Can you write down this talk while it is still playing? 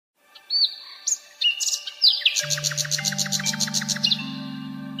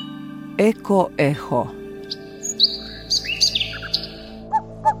Eko Eho.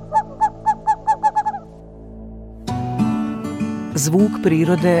 Zvuk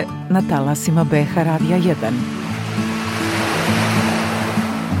prirode na talasima BH Radija 1.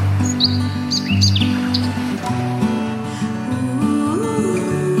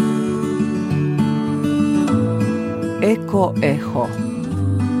 Eko Eho.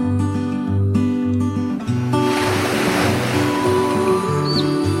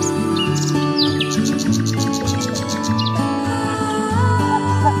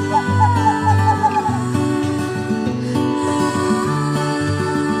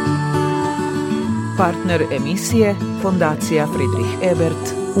 Partner emisije Fondacija Friedrich Ebert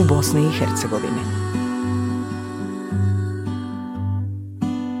u Bosni i Hercegovini.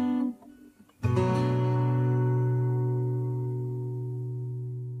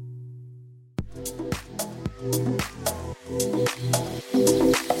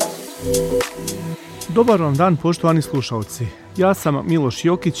 Dobar vam dan, poštovani slušalci. Ja sam Miloš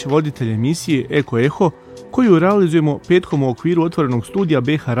Jokić, voditelj emisije Eko Eho, koju realizujemo petkom u okviru otvorenog studija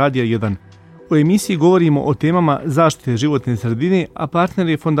BH Radija 1. U emisiji govorimo o temama zaštite životne sredine, a partner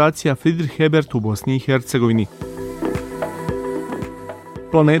je Fondacija Friedrich Ebert u Bosni i Hercegovini.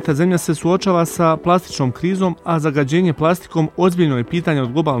 Planeta Zemlja se suočava sa plastičnom krizom, a zagađenje plastikom ozbiljno je pitanje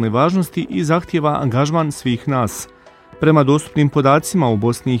od globalne važnosti i zahtijeva angažman svih nas. Prema dostupnim podacima u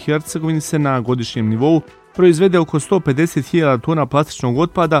Bosni i Hercegovini se na godišnjem nivou proizvede oko 150.000 tona plastičnog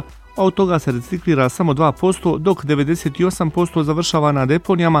otpada, a od toga se reciklira samo 2%, dok 98% završava na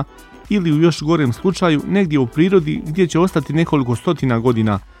deponijama ili u još gorem slučaju negdje u prirodi gdje će ostati nekoliko stotina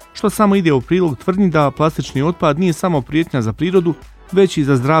godina, što samo ide u prilog tvrdnji da plastični otpad nije samo prijetnja za prirodu, već i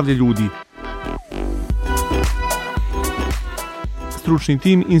za zdravlje ljudi. Stručni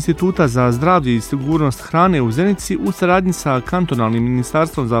tim Instituta za zdravlje i sigurnost hrane u Zenici u saradnji sa Kantonalnim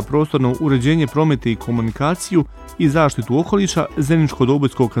ministarstvom za prostorno uređenje, promet i komunikaciju i zaštitu okoliša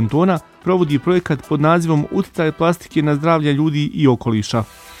Zeničko-dobojskog kantona provodi projekat pod nazivom Utjecaj plastike na zdravlje ljudi i okoliša.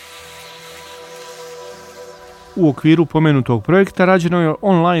 U okviru pomenutog projekta rađeno je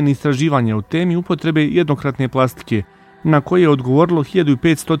online istraživanje o temi upotrebe jednokratne plastike, na koje je odgovorilo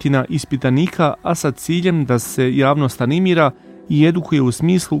 1500 ispitanika, a sa ciljem da se javnost animira i edukuje u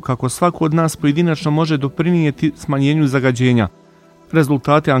smislu kako svako od nas pojedinačno može doprinijeti smanjenju zagađenja.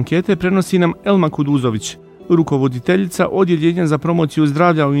 Rezultate ankete prenosi nam Elma Kuduzović, rukovoditeljica Odjeljenja za promociju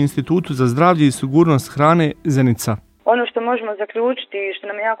zdravlja u Institutu za zdravlje i sigurnost hrane Zenica. Ono što možemo zaključiti i što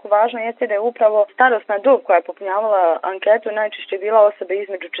nam je jako važno jeste da je upravo starosna dob koja je popunjavala anketu najčešće bila osobe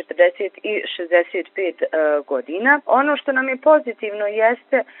između 40 i 65 godina. Ono što nam je pozitivno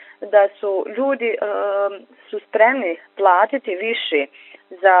jeste da su ljudi su spremni platiti više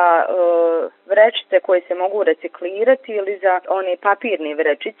za vrećice koje se mogu reciklirati ili za one papirne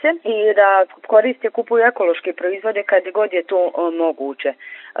vrećice i da koriste, kupuju ekološke proizvode kad god je to moguće.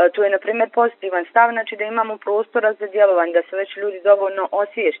 Tu je, na primjer, pozitivan stav, znači da imamo prostora za djelovanje, da su već ljudi dovoljno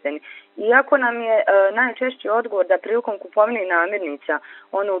osviješteni. Iako nam je najčešći odgovor da prilikom kupovine namirnica,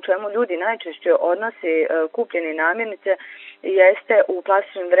 ono u čemu ljudi najčešće odnose kupljene namirnice, jeste u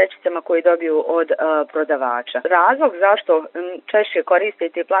plastičnim vrećicama koje dobiju od prodavača. Razlog zašto češće koriste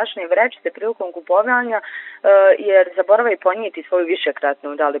te plastične vrećice prilikom kupovanja jer zaboravaju ponijeti svoju višekratnu,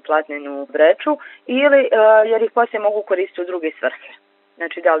 da li platnenu vreću, ili jer ih poslije mogu koristiti u druge svrhe.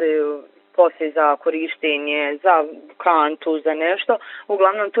 Znači da li poslije za korištenje, za kantu, za nešto.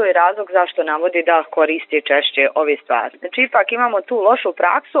 Uglavnom to je razlog zašto navodi da koristi češće ove stvari. Znači ipak imamo tu lošu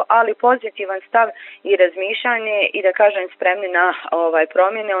praksu, ali pozitivan stav i razmišljanje i da kažem spremni na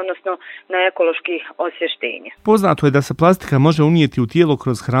promjene, odnosno na ekološki osvještenje. Poznato je da se plastika može unijeti u tijelo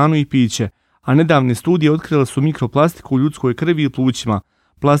kroz hranu i piće, a nedavne studije otkrile su mikroplastiku u ljudskoj krvi i plućima.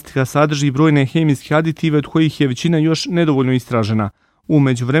 Plastika sadrži brojne hemijske aditive od kojih je većina još nedovoljno istražena. U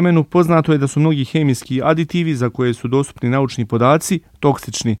međuvremenu poznato je da su mnogi hemijski aditivi za koje su dostupni naučni podaci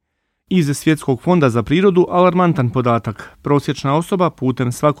toksični. Iz Svjetskog fonda za prirodu alarmantan podatak. Prosječna osoba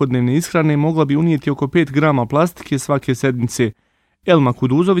putem svakodnevne ishrane mogla bi unijeti oko 5 grama plastike svake sedmice. Elma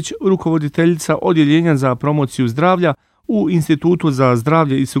Kuduzović, rukovoditeljica Odjeljenja za promociju zdravlja u Institutu za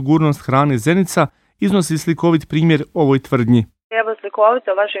zdravlje i sigurnost hrane Zenica, iznosi slikovit primjer ovoj tvrdnji. Evo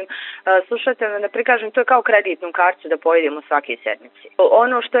slikovito vašim slušateljima da prikažem, to je kao kreditnu karticu da pojedemo svake sedmice.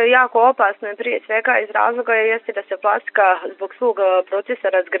 Ono što je jako opasno je prije svega iz razloga jeste da se plastika zbog svog procesa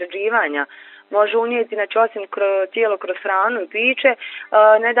razgrađivanja može unijeti, znači osim tijelo kroz hranu i piće.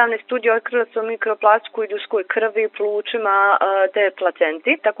 Nedavne studije otkrile su mikroplastiku u ljudskoj krvi, plućima te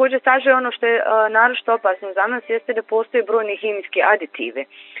placenti. Također saže ono što je naročito opasno za nas jeste da postoje brojni hemijski aditivi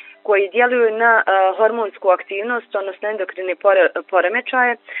koji djeluju na hormonsku aktivnost, odnosno endokrine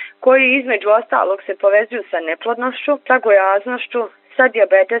poremećaje, koji između ostalog se povezuju sa neplodnošću, sa gojaznošću, sa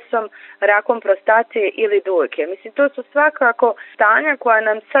dijabetesom, rakom prostate ili dojke. Mislim, to su svakako stanja koja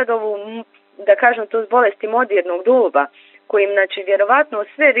nam sad ovu, da kažem, to bolesti modernog doba, kojim, znači, vjerovatno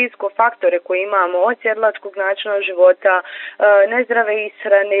sve riskofaktore koje imamo od sjedlačkog načina života, nezdrave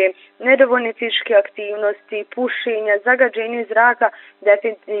ishrane, nedovoljne fizičke aktivnosti, pušenja, zagađenje zraka,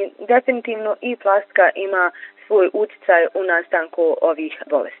 definitivno i plastika ima svoj utjecaj u nastanku ovih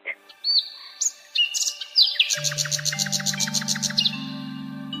bolesti.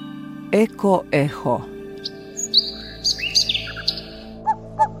 Eko Eho.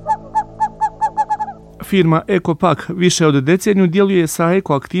 Firma Eko više od deceniju djeluje sa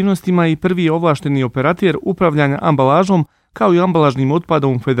eko aktivnostima i prvi je ovlašteni operater upravljanja ambalažom kao i ambalažnim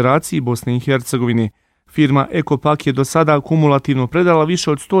otpadom u Federaciji Bosne i Hercegovine. Firma Eko je do sada kumulativno predala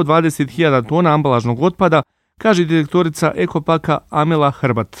više od 120.000 tona ambalažnog otpada, kaže direktorica Eko Sanela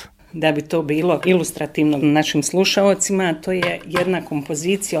Habeš. Da bi to bilo ilustrativno našim slušaocima, to je jedna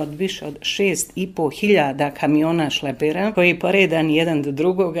kompozicija od više od 6.500 kamiona šlepera koji poredani jedan do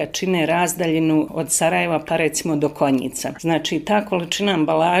drugoga čine razdaljinu od Sarajeva pa recimo do Konjica. Znači ta količina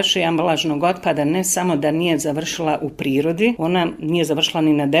ambalaže i ambalažnog otpada ne samo da nije završila u prirodi, ona nije završila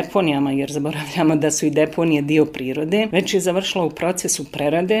ni na deponijama jer zaboravljamo da su i deponije dio prirode, već je završila u procesu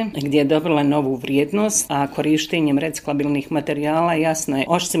prerade gdje je dobila novu vrijednost, a korištenjem reciklabilnih materijala jasno je,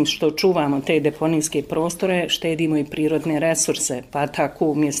 osim što čuvamo te deponijske prostore, štedimo i prirodne resurse, pa tako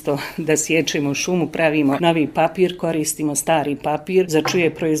umjesto da siječemo šumu, pravimo novi papir, koristimo stari papir, za čiju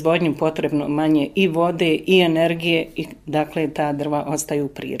je proizvodnju potrebno manje i vode i energije i dakle ta drva ostaju u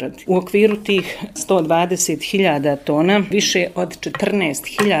prirodi. U okviru tih 120.000 tona, više od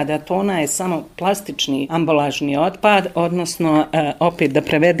 14.000 tona je samo plastični ambalažni otpad, odnosno opet da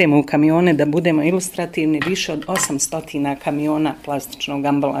prevedemo u kamione, da budemo ilustrativni, više od 800 kamiona plastičnog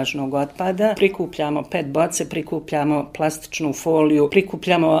ambalažnog otpada. Prikupljamo PET boce, prikupljamo plastičnu foliju,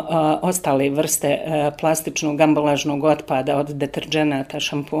 prikupljamo ostale vrste plastičnog ambalažnog otpada od deterđenata,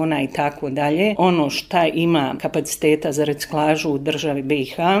 šampona i tako dalje. Ono šta ima kapaciteta za reciklažu u državi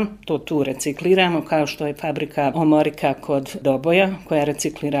BiH, to tu recikliramo, kao što je fabrika Omorika kod Doboja koja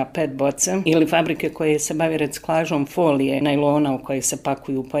reciklira PET boce ili fabrike koje se bave reciklažom folije najlona u koje se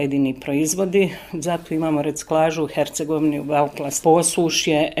pakuju pojedini proizvodi. Zato imamo reciklažu u Hercegovini, u Valklas,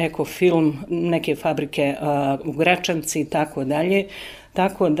 Posušje, Ekofilm, neke fabrike u Gračanci i tako dalje.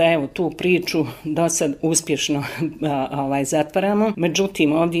 Tako da evo tu priču do sad uspješno zatvaramo.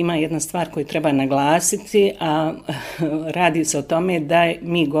 Međutim, ovdje ima jedna stvar koju treba naglasiti, a radi se o tome da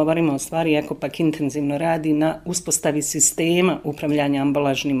mi govorimo o stvari Eko intenzivno radi na uspostavi sistema upravljanja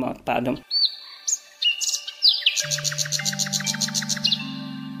ambalažnim otpadom.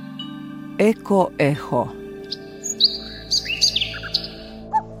 Eko Eho.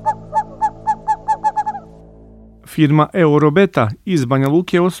 Firma Eurobeta iz Banja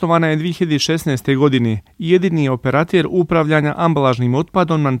Luke osnovana je 2016. godine i jedini je operater upravljanja ambalažnim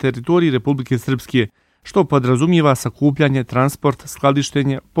otpadom na teritoriji Republike Srpske, što podrazumijeva sakupljanje, transport,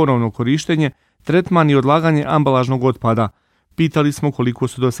 skladištenje, ponovno korištenje, tretman i odlaganje ambalažnog otpada. Pitali smo koliko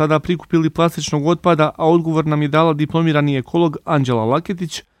su do sada prikupili plastičnog otpada, a odgovor nam je dala diplomirani ekolog Anđela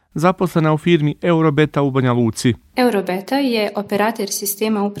Laketić, zaposlena u firmi Eurobeta u Banja Luci. Eurobeta je operator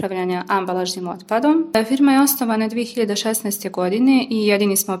sistema upravljanja ambalažnim otpadom. Firma je osnovana 2016. godine i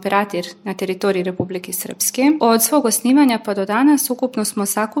jedini smo operator na teritoriji Republike Srpske. Od svog osnivanja pa do danas ukupno smo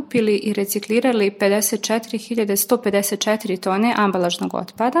sakupili i reciklirali 54.154 tone ambalažnog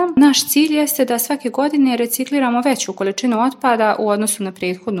otpada. Naš cilj jeste da svake godine recikliramo veću količinu otpada u odnosu na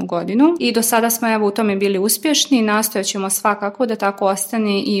prethodnu godinu i do sada smo u tome bili uspješni i nastojat ćemo svakako da tako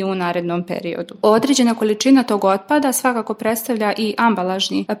ostane i u narednom periodu. Određena količina tog otpada svakako predstavlja i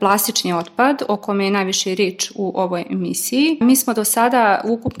ambalažni plastični otpad, o kome je najviše riječ u ovoj emisiji. Mi smo do sada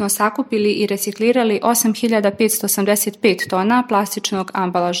ukupno sakupili i reciklirali 8.585 tona plastičnog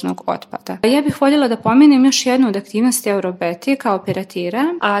ambalažnog otpada. Ja bih voljela da pomenem još jednu od aktivnosti Eurobete kao operatera,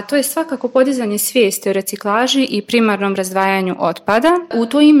 a to je svakako podizanje svijesti o reciklaži i primarnom razdvajanju otpada. U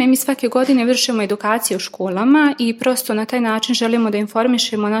to ime mi svake godine vršimo edukaciju u školama i prosto na taj način želimo da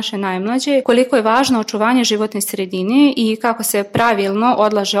informišemo naše najmlađe koliko je važno očuvanje životne sredine i kako se pravilno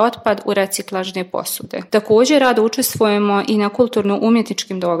odlaže otpad u reciklažne posude. Također rado učestvujemo i na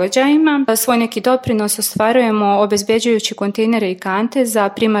kulturno-umjetničkim događajima. Svoj neki doprinos ostvarujemo obezbeđujući kontejnere i kante za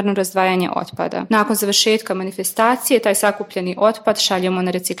primarno razdvajanje otpada. Nakon završetka manifestacije taj sakupljeni otpad šaljemo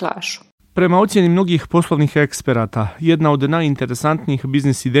na reciklažu. Prema ocjeni mnogih poslovnih eksperata, jedna od najinteresantnijih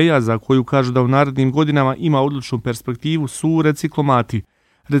biznis ideja za koju kažu da u narednim godinama ima odličnu perspektivu su reciklomati.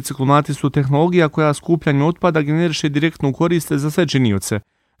 Reciklomati su tehnologija koja skupljanje otpada generiše direktno koriste za sve činioce,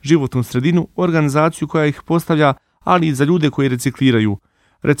 životnu sredinu, organizaciju koja ih postavlja, ali i za ljude koji recikliraju.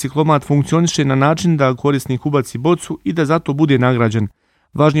 Reciklomat funkcioniše na način da korisnik ubaci bocu i da zato bude nagrađen.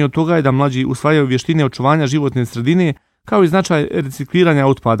 Važnije od toga je da mlađi usvajaju vještine očuvanja životne sredine, kao i značaj recikliranja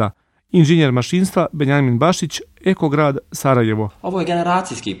otpada. Inženjer mašinstva Benjamin Bašić, Eko grad Sarajevo. Ovo je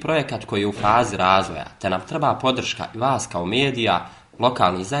generacijski projekat koji je u fazi razvoja, te nam treba podrška i vas kao medija,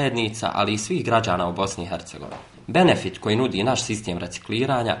 lokalnih zajednica, ali i svih građana u Bosni i Hercegovini. Benefit koji nudi naš sistem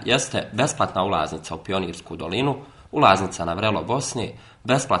recikliranja jeste besplatna ulaznica u Pionirsku dolinu, ulaznica na vrelo Bosni,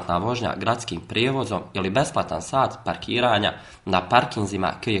 besplatna vožnja gradskim prijevozom ili besplatan sat parkiranja na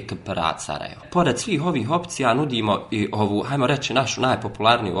parkinzima KJKP rad Sarajevo. Pored svih ovih opcija nudimo i ovu, hajmo reći, našu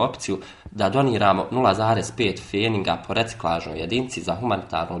najpopularniju opciju da doniramo 0,5 feninga po reciklažnoj jedinici za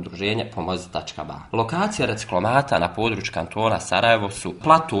humanitarno udruženje Pomozi.ba. Lokacija reciklomata na području kantona Sarajevo su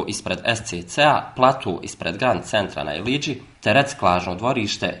platu ispred SCC-a, platu ispred Grand centra na Iliđi, te reciklažno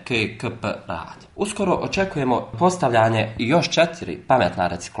dvorište KJKP rad. Uskoro očekujemo postavljanje još 4 pametna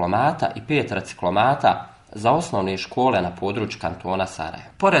reciklomata i 5 reciklomata za osnovne škole na području kantona Sarajevo.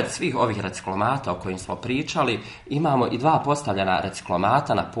 Pored svih ovih reciklomata o kojim smo pričali, imamo i 2 postavljena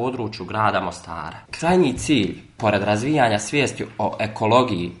reciklomata na području grada Mostara. Krajnji cilj, pored razvijanja svijesti o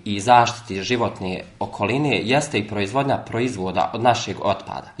ekologiji i zaštiti životne okoline, jeste i proizvodnja proizvoda od našeg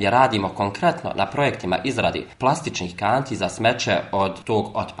otpada, jer radimo konkretno na projektima izradi plastičnih kanti za smeće od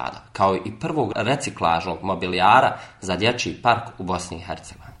tog otpada, kao i prvog reciklažnog mobilijara za dječji park u Bosni i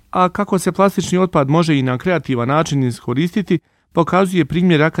Hercegovini. A kako se plastični otpad može i na kreativan način iskoristiti, pokazuje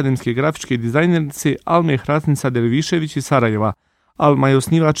primjer akademske grafičke dizajnerice Alme Hrasnica-Dervišević iz Sarajeva. Alma je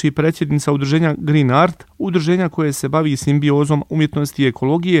osnivač i predsjednica udruženja Green Art, udruženja koje se bavi simbiozom umjetnosti i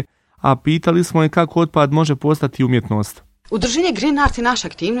ekologije, a pitali smo je kako otpad može postati umjetnost. Udruženje Green Art i naše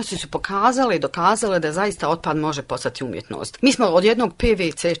aktivnosti su pokazale i dokazale da zaista otpad može postati umjetnost. Mi smo od jednog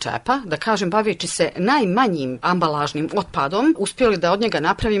PVC čepa, da kažem, baveći se najmanjim ambalažnim otpadom, uspjeli da od njega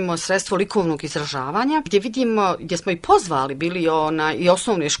napravimo sredstvo likovnog izražavanja, gdje vidimo, gdje smo i pozvali bili i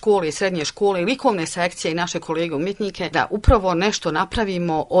osnovne škole i srednje škole i likovne sekcije i naše kolege umjetnike da upravo nešto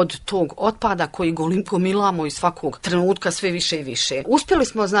napravimo od tog otpada koji gomilamo iz svakog trenutka sve više i više. Uspjeli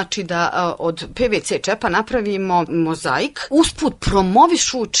smo znači da od PVC čepa napravimo mozaik, usput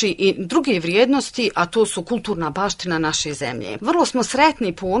promovišući i druge vrijednosti, a to su kulturna baština naše zemlje. Vrlo smo sretni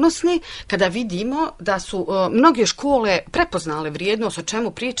i ponosni kada vidimo da su mnoge škole prepoznale vrijednost o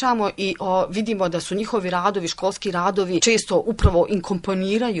čemu pričamo i vidimo da su njihovi radovi, školski radovi, često upravo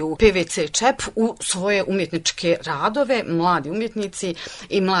inkomponiraju PVC čep u svoje umjetničke radove, mladi umjetnici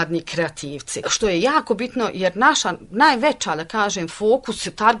i mladi kreativci. Što je jako bitno jer naša najveća, da kažem, fokus,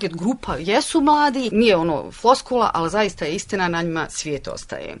 target grupa jesu mladi, nije ono floskula, ali zaista je istina, na njima svijet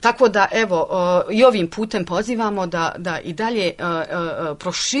ostaje. Tako da evo i ovim putem pozivamo da i dalje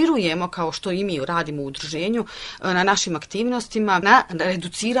proširujemo kao što i mi radimo u udruženju na našim aktivnostima, na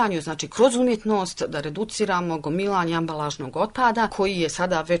reduciranju, znači kroz umjetnost da reduciramo gomilanje ambalažnog otpada koji je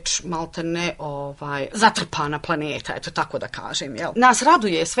sada već maltene zatrpana planeta, eto tako da kažem. Jel? Nas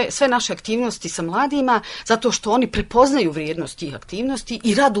raduje sve naše aktivnosti sa mladima zato što oni prepoznaju vrijednost tih aktivnosti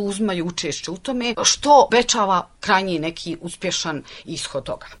i rado uzmaju učešće u tome što obećava krajnji neki uspješan ishod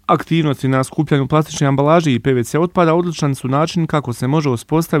toga. Aktivnosti na skupljanju plastične ambalaže i PVC otpada odličan su način kako se može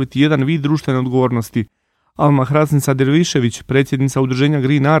uspostaviti jedan vid društvene odgovornosti. Alma Hrasnica-Dervišević, predsjednica udruženja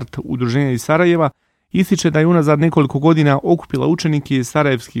Green Art, udruženja iz Sarajeva, ističe da je unazad nekoliko godina okupila učenike iz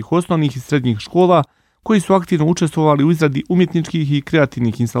sarajevskih osnovnih i srednjih škola koji su aktivno učestvovali u izradi umjetničkih i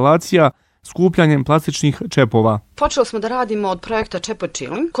kreativnih instalacija skupljanjem plastičnih čepova. Počeli smo da radimo od projekta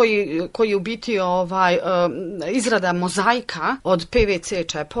Čepočilin, koji je u biti izrada mozaika od PVC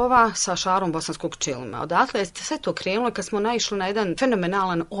čepova sa šarom bosanskog čilima. Odatle je sve to krenulo kad smo naišli na jedan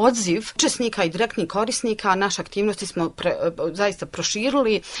fenomenalan odziv učesnika i direktnih korisnika. Naše aktivnosti smo zaista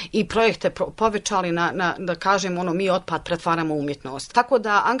proširili i projekte povećali da kažem, mi otpad pretvaramo u umjetnost. Tako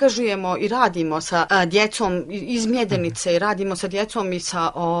da angažujemo i radimo sa djecom iz Mjedenice, radimo sa djecom i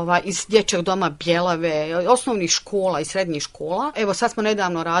iz dječjeg doma Bjelave, osnovnih škola i srednjih škola. Evo sad smo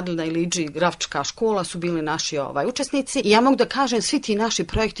nedavno radili na Iliđi, grafička škola su bili naši učesnici i ja mogu da kažem svi ti naši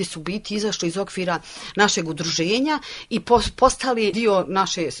projekti su biti izašli iz okvira našeg udruženja i postali dio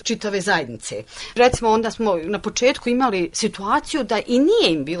naše čitave zajednice. Recimo onda smo na početku imali situaciju da i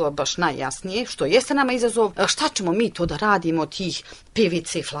nije im bilo baš najjasnije, što jeste nama izazov, šta ćemo mi to da radimo tih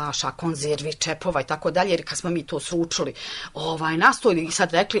PVC flaša, konzervi, čepova i tako dalje, jer kad smo mi to sručili nastojili i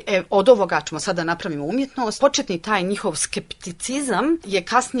sad rekli, od ovoga ćemo sada napravimo umjetnost. Početni taj njihov skepticizam je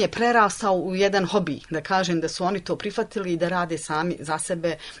kasnije prerastao u jedan hobi, da kažem da su oni to prihvatili i da rade sami za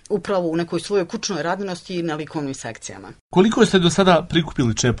sebe upravo u nekoj svojoj kućnoj radinosti i na likovnim sekcijama. Koliko ste do sada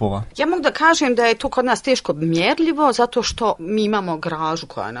prikupili čepova? Ja mogu da kažem da je to kod nas teško mjerljivo, zato što mi imamo garažu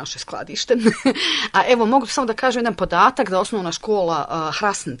koja je naše skladište. A evo, mogu samo da kažem jedan podatak da osnovna škola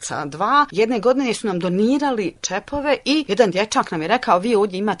Hrasnica 2, jedne godine su nam donirali čepove i jedan dječak nam je rekao, vi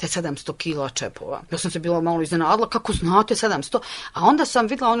ovdje imate 700 kila čepova. Ja sam se bila malo iznenadila, kako znate 700? A onda sam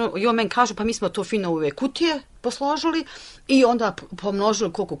vidjela, i on meni kaže, pa mi smo to fino u ove kutije posložili i onda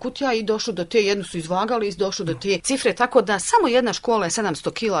pomnožili koliko kutija i došlo do te, jednu su izvagali i došlo do te cifre, tako da samo jedna škola je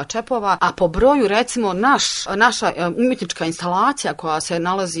 700 kila čepova, a po broju recimo naša umjetnička instalacija koja se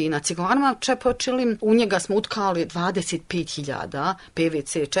nalazi na Ciglanama čepočilim, u njega smo utkali 25.000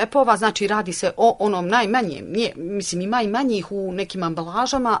 PVC čepova, znači radi se o onom najmanjem, mislim ima i manjih u nekim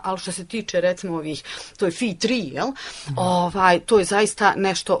ambalažama, ali što se tiče recimo ovih, to je FI3, jel? To je zaista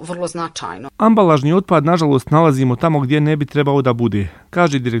nešto vrlo značajno. Ambalažni otpad, nažalost, nalazimo tamo gdje ne bi trebao da bude,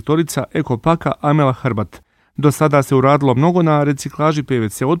 kaže direktorica Eko Paka Sanela Habeš. Do sada se uradilo mnogo na reciklaži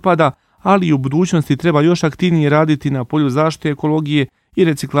PVC otpada, ali i u budućnosti treba još aktivnije raditi na polju zaštite ekologije i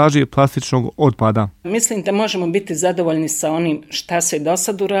reciklaže plastičnog otpada. Mislim da možemo biti zadovoljni sa onim šta se do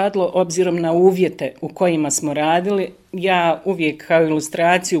sad uradilo, obzirom na uvjete u kojima smo radili. Ja uvijek kao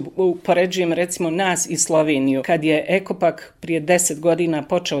ilustraciju upoređujem recimo nas i Sloveniju. Kad je Ekopak prije 10 godina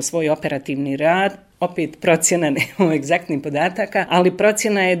počeo svoj operativni rad, opet procjena, nemamo egzaktnih podataka, ali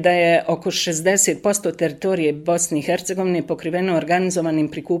procjena je da je oko 60% teritorije Bosne i Hercegovine pokriveno organizovanim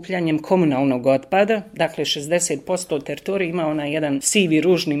prikupljanjem komunalnog otpada. Dakle, 60% teritorije ima onaj jedan sivi,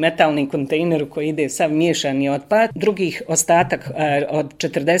 ružni, metalni kontejner u koji ide sav miješani otpad. Drugih ostatak od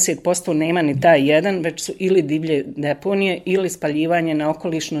 40% nema ni taj jedan, već su ili divlje deponije ili spaljivanje na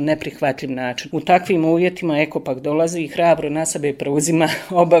okolišno neprihvatljiv način. U takvim uvjetima Ekopak dolazi i hrabro na sebe preuzima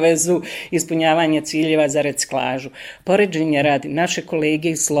obavezu ispunjavanja ciljeva za reciklažu. Poređenje radi, naše kolege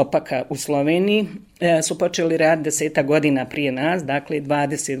iz Slopaka u Sloveniji su počeli raditi 10 godina prije nas, dakle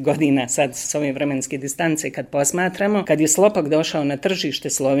 20 godina sad s ove vremenske distance kad posmatramo. Kad je Slopak došao na tržište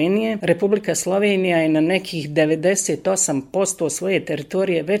Slovenije, Republika Slovenija je na nekih 98% svoje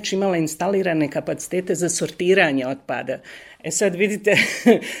teritorije već imala instalirane kapacitete za sortiranje otpada. Sad vidite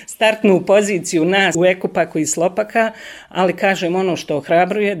startnu poziciju nas u Ekopaku i Slopaka, ali kažem ono što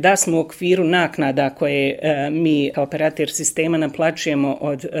ohrabruje da smo u okviru naknada koje mi kao operator sistema naplaćujemo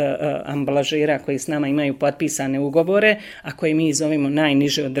od ambalažera koji s nama imaju potpisane ugovore, a koje mi zovemo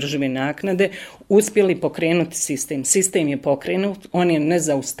najniže održive naknade, uspjeli pokrenuti sistem. Sistem je pokrenut, on je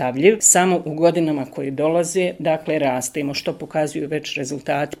nezaustavljiv, samo u godinama koje dolaze, dakle rastemo, što pokazuju već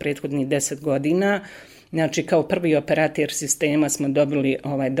rezultati prethodnih 10 godina. Znači, kao prvi operator sistema smo dobili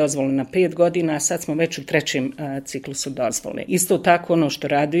dozvolu na 5 godina, a sad smo već u 3. ciklusu dozvole. Isto tako ono što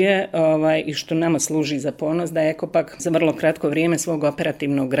raduje i što nama služi za ponos, da je Ekopak za vrlo kratko vrijeme svog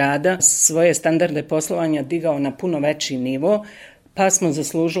operativnog rada svoje standarde poslovanja digao na puno veći nivo, pa smo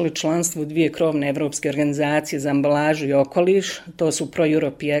zaslužili članstvo u 2 krovne evropske organizacije za ambalažu i okoliš, to su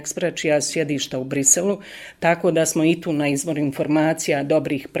Pro-Europe i Expra, čija su sjedišta u Briselu, tako da smo i tu na izvor informacija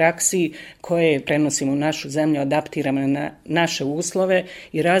dobrih praksi koje prenosimo u našu zemlju, adaptiramo na naše uslove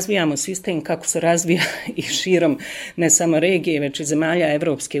i razvijamo sistem kako se razvija i širom ne samo regije, već i zemalja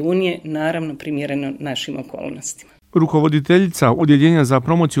Evropske unije, naravno primjereno našim okolnostima. Rukovoditeljica Odjeljenja za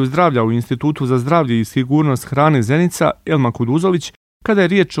promociju zdravlja u Institutu za zdravlje i sigurnost hrane Zenica, Elma Kuduzović, kada je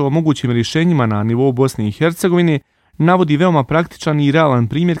riječ o mogućim rješenjima na nivou Bosne i Hercegovine, navodi veoma praktičan i realan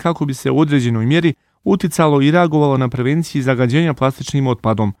primjer kako bi se u određenoj mjeri uticalo i reagovalo na prevenciji zagađenja plastičnim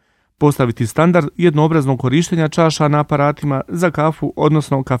otpadom. Postaviti standard jednoobraznog korištenja čaša na aparatima za kafu,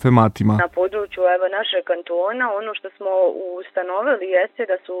 odnosno kafematima. Na području našeg kantona ono što smo ustanovili jeste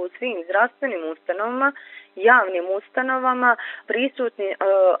da su u svim zdravstvenim ustanovama, javnim ustanovama prisutni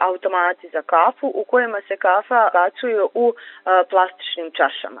automati za kafu u kojima se kafa bacuje u plastičnim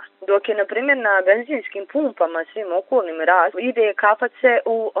čašama. Dok je, na primjer, na benzinskim pumpama svim okolnim ide kafa se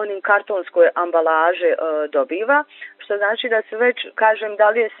u onim kartonskoj ambalaže dobiva, što znači da se već, kažem, da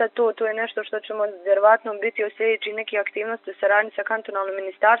li je sad to je nešto što ćemo vjerovatno biti u sljedeći neke aktivnosti u saradnji sa Kantonalnim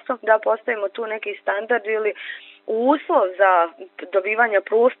ministarstvom, da postavimo tu neki standard ili uslov za dobivanje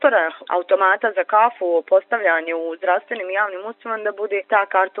prostora automata za kafu, postavljanje u zdravstvenim i javnim ustanovama da bude ta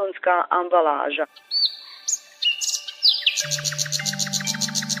kartonska ambalaža.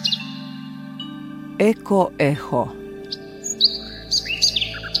 Eko Eho.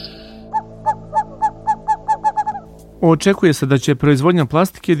 Očekuje se da će proizvodnja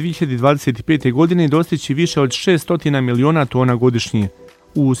plastike 2025. godine dostići više od 600 miliona tona godišnje.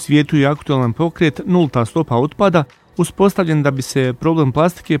 U svijetu je aktualan pokret nulta stopa otpada, uspostavljen da bi se problem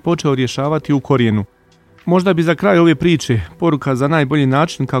plastike počeo rješavati u korijenu. Možda bi za kraj ove priče poruka za najbolji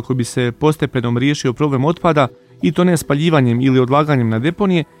način kako bi se postepenom riješio problem otpada, i to ne spaljivanjem ili odlaganjem na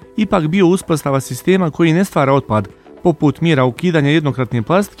deponije, ipak bio uspostava sistema koji ne stvara otpad, poput mjera ukidanja jednokratne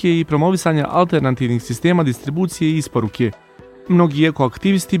plastike i promovisanja alternativnih sistema distribucije i isporuke. Mnogi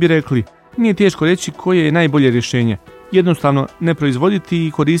ekoaktivisti bi rekli, nije teško reći koje je najbolje rješenje, jednostavno ne proizvoditi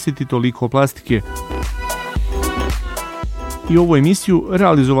i koristiti toliko plastike. I ovu emisiju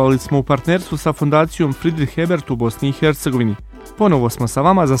realizovali smo u partnerstvu sa fondacijom Friedrich Ebert u Bosni i Hercegovini. Ponovo smo sa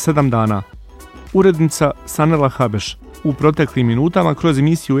vama za 7 dana. Urednica Sanela Habeš. U proteklim minutama kroz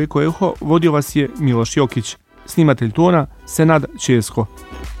emisiju Eko Eho vodio vas je Miloš Jokić. Snimatelj tona Senad Česko.